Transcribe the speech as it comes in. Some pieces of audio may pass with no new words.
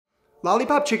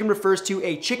Lollipop chicken refers to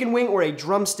a chicken wing or a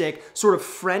drumstick sort of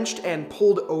Frenched and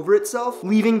pulled over itself,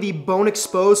 leaving the bone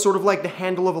exposed, sort of like the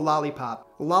handle of a lollipop.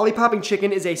 Lollipopping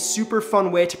chicken is a super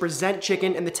fun way to present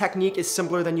chicken, and the technique is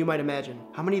simpler than you might imagine.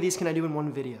 How many of these can I do in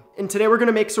one video? And today we're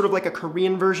gonna make sort of like a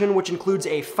Korean version, which includes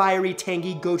a fiery,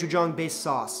 tangy gochujang based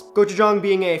sauce. Gochujang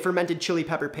being a fermented chili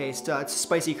pepper paste, it's a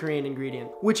spicy Korean ingredient,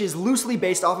 which is loosely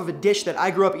based off of a dish that I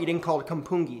grew up eating called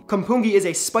kampungi. Kampungi is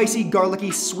a spicy,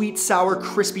 garlicky, sweet, sour,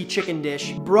 crispy chicken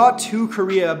dish brought to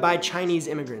Korea by Chinese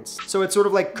immigrants. So it's sort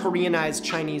of like Koreanized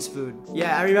Chinese food.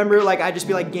 Yeah, I remember like I'd just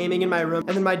be like gaming in my room,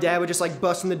 and then my dad would just like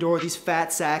bust in the door with these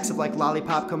fat sacks of like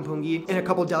lollipop kampungi and a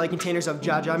couple deli containers of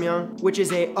jjajangmyeon, which is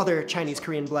a other Chinese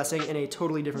Korean blessing in a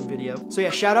totally different video. So yeah,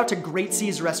 shout out to Great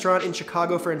C's Restaurant in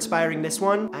Chicago for inspiring this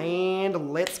one,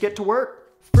 and let's get to work.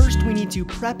 First, we need to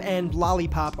prep and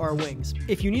lollipop our wings.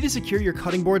 If you need to secure your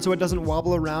cutting board so it doesn't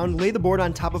wobble around, lay the board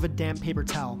on top of a damp paper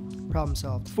towel. Problem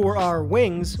solved. For our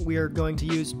wings, we are going to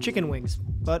use chicken wings.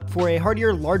 But for a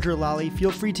heartier, larger lolly,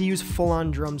 feel free to use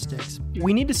full-on drumsticks.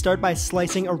 We need to start by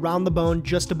slicing around the bone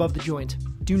just above the joint.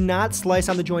 Do not slice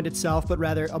on the joint itself, but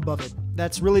rather above it.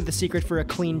 That's really the secret for a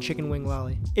clean chicken wing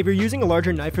lolly. If you're using a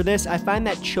larger knife for this, I find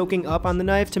that choking up on the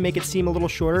knife to make it seem a little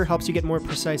shorter helps you get more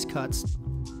precise cuts.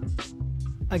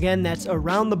 Again, that's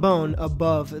around the bone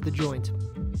above the joint.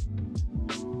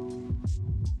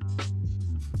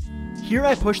 Here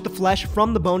I push the flesh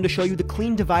from the bone to show you the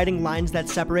clean dividing lines that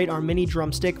separate our mini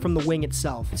drumstick from the wing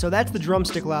itself. So that's the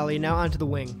drumstick lolly, now onto the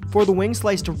wing. For the wing,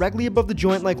 slice directly above the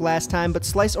joint like last time, but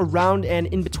slice around and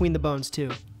in between the bones too.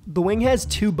 The wing has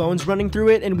 2 bones running through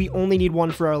it, and we only need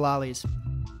 1 for our lollies.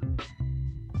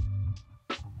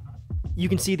 You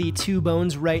can see the 2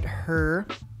 bones right here.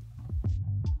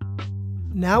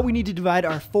 Now we need to divide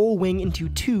our full wing into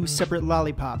 2 separate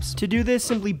lollipops. To do this,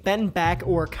 simply bend back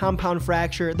or compound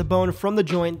fracture the bone from the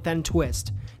joint, then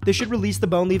twist. This should release the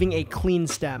bone, leaving a clean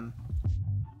stem.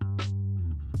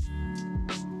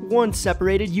 Once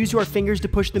separated, use your fingers to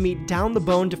push the meat down the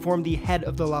bone to form the head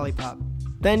of the lollipop.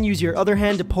 Then use your other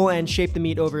hand to pull and shape the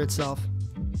meat over itself.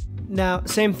 Now,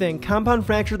 same thing, compound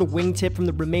fracture the wing tip from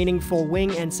the remaining full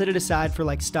wing and set it aside for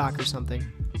like stock or something.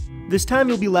 This time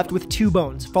you'll be left with 2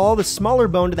 bones. Follow the smaller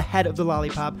bone to the head of the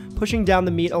lollipop, pushing down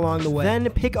the meat along the way. Then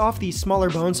pick off the smaller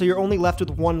bone so you're only left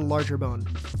with 1 larger bone.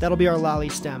 That'll be our lolly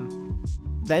stem.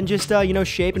 Then just,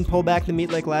 shape and pull back the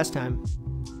meat like last time.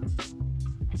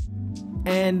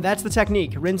 And that's the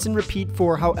technique. Rinse and repeat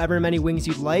for however many wings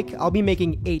you'd like. I'll be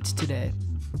making 8 today.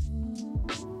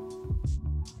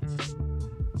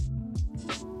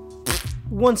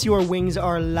 Once your wings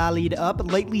are lollied up,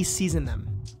 lightly season them.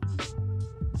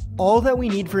 All that we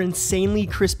need for insanely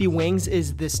crispy wings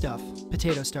is this stuff,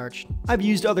 potato starch. I've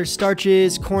used other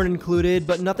starches, corn included,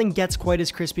 but nothing gets quite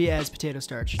as crispy as potato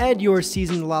starch. Add your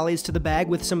seasoned lollies to the bag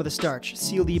with some of the starch.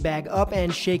 Seal the bag up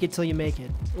and shake it till you make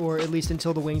it, or at least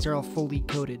until the wings are all fully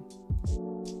coated.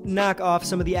 Knock off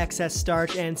some of the excess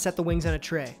starch and set the wings on a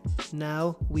tray.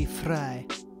 Now we fry.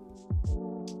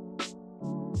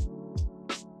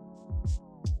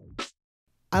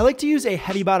 I like to use a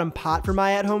heavy bottom pot for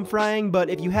my at-home frying, but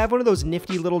if you have one of those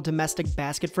nifty little domestic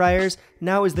basket fryers,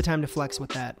 now is the time to flex with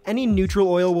that. Any neutral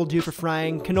oil will do for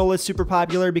frying. Canola is super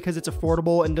popular because it's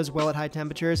affordable and does well at high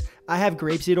temperatures. I have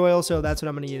grapeseed oil, so that's what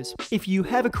I'm going to use. If you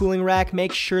have a cooling rack,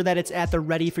 make sure that it's at the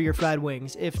ready for your fried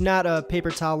wings. If not, a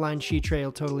paper towel lined sheet tray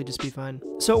will totally just be fine.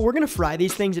 So we're going to fry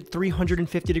these things at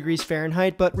 350 degrees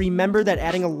Fahrenheit, but remember that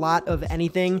adding a lot of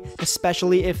anything,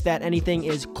 especially if that anything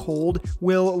is cold,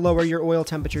 will lower your oil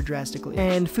temperature drastically.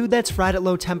 And food that's fried at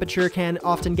low temperature can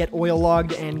often get oil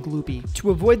logged and gloopy.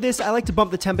 To avoid this, I like to bump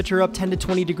the temperature up 10 to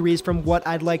 20 degrees from what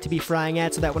I'd like to be frying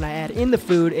at so that when I add in the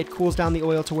food, it cools down the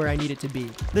oil to where I need it to be.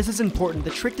 This is important.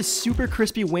 The trick to super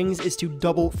crispy wings is to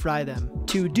double fry them.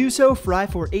 To do so, fry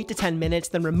for 8 to 10 minutes,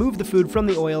 then remove the food from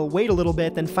the oil, wait a little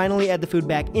bit, then finally add the food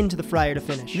back into the fryer to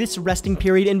finish. This resting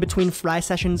period in between fry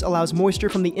sessions allows moisture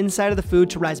from the inside of the food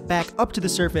to rise back up to the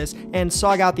surface and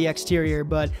sog out the exterior,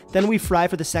 but then we fry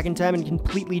for the second time and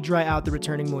completely dry out the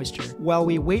returning moisture. While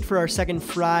we wait for our second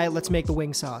fry, let's make the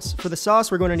wing sauce. For the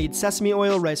sauce, we're going to need sesame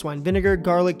oil, rice wine vinegar,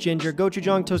 garlic, ginger,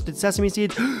 gochujang, toasted sesame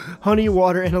seeds, honey,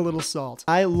 water, and a little salt.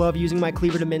 I love using my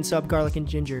cleaver to mince up garlic and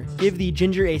ginger. Give the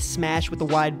ginger a smash with the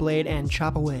wide blade and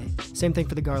chop away. Same thing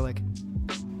for the garlic.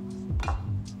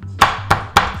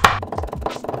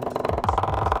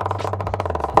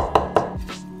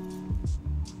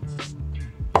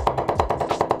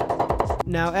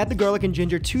 Now add the garlic and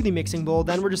ginger to the mixing bowl,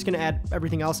 then we're just going to add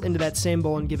everything else into that same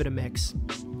bowl and give it a mix.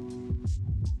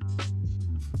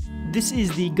 This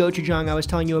is the gochujang I was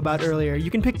telling you about earlier.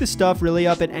 You can pick this stuff really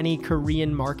up at any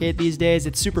Korean market these days.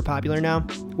 It's super popular now.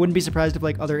 Wouldn't be surprised if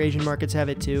like other Asian markets have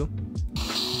it too.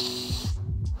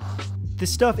 This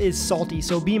stuff is salty,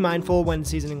 so be mindful when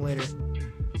seasoning later.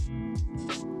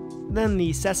 Then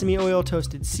the sesame oil,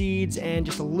 toasted seeds, and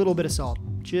just a little bit of salt.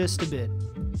 Just a bit.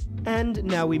 And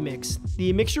now we mix.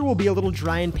 The mixture will be a little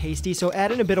dry and pasty, so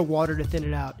add in a bit of water to thin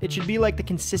it out. It should be like the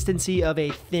consistency of a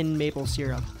thin maple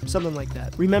syrup, something like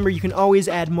that. Remember, you can always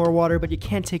add more water, but you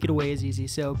can't take it away as easy,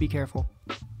 so be careful.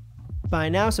 By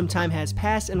now, some time has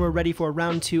passed and we're ready for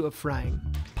round 2 of frying.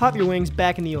 Pop your wings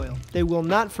back in the oil. They will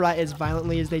not fry as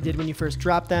violently as they did when you first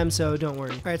dropped them, so don't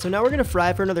worry. Alright, so now we're gonna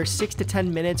fry for another 6 to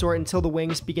 10 minutes or until the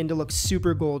wings begin to look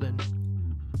super golden.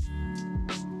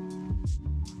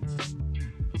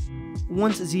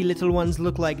 Once the little ones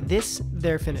look like this,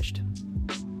 they're finished.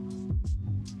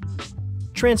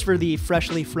 Transfer the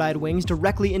freshly fried wings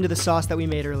directly into the sauce that we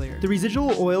made earlier. The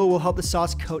residual oil will help the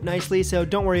sauce coat nicely, so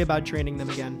don't worry about draining them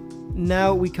again.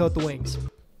 Now we coat the wings.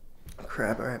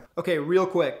 Crap, all right. Okay, real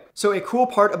quick. So a cool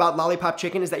part about lollipop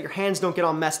chicken is that your hands don't get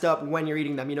all messed up when you're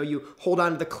eating them. You know, you hold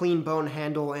on to the clean bone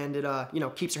handle and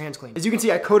it, keeps your hands clean. As you can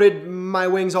see, I coated my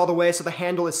wings all the way so the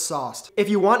handle is sauced. If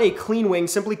you want a clean wing,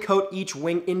 simply coat each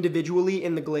wing individually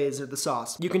in the glaze or the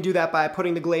sauce. You can do that by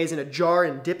putting the glaze in a jar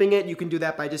and dipping it. You can do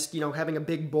that by just, having a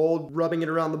big bowl, rubbing it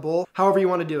around the bowl, however you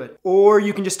want to do it. Or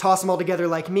you can just toss them all together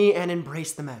like me and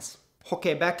embrace the mess.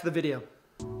 Okay, back to the video.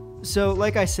 So,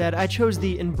 like I said, I chose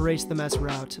the embrace the mess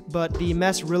route, but the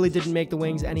mess really didn't make the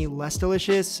wings any less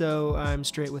delicious, so I'm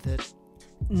straight with it.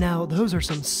 Now, those are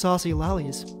some saucy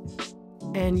lollies.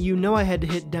 And you know I had to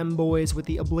hit dem boys with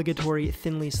the obligatory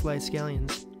thinly sliced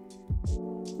scallions.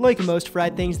 Like most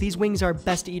fried things, these wings are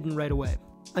best eaten right away.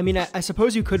 I mean, I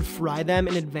suppose you could fry them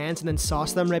in advance and then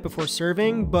sauce them right before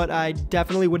serving, but I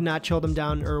definitely would not chill them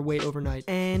down or wait overnight.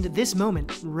 And this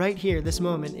moment, right here, this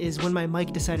moment, is when my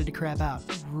mic decided to crap out,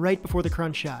 right before the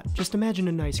crunch shot. Just imagine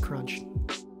a nice crunch.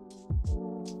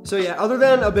 So yeah, other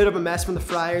than a bit of a mess from the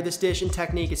fryer, this dish and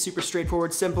technique is super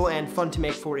straightforward, simple, and fun to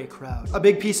make for a crowd. A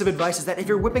big piece of advice is that if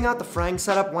you're whipping out the frying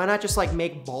setup, why not just like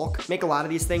make bulk? Make a lot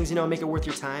of these things, make it worth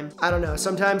your time. I don't know,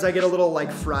 sometimes I get a little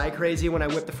like fry crazy when I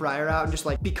whip the fryer out and just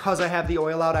like, because I have the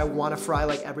oil out, I want to fry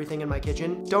like everything in my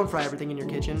kitchen. Don't fry everything in your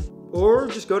kitchen. Or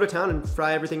just go to town and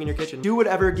fry everything in your kitchen. Do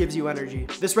whatever gives you energy.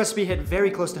 This recipe hit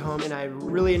very close to home and I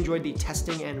really enjoyed the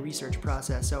testing and research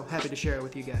process, so happy to share it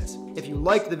with you guys. If you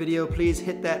liked the video, please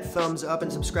hit that thumbs up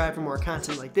and subscribe for more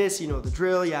content like this, you know the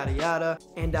drill, yada yada.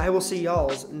 And I will see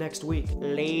y'alls next week.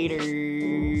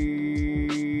 Later.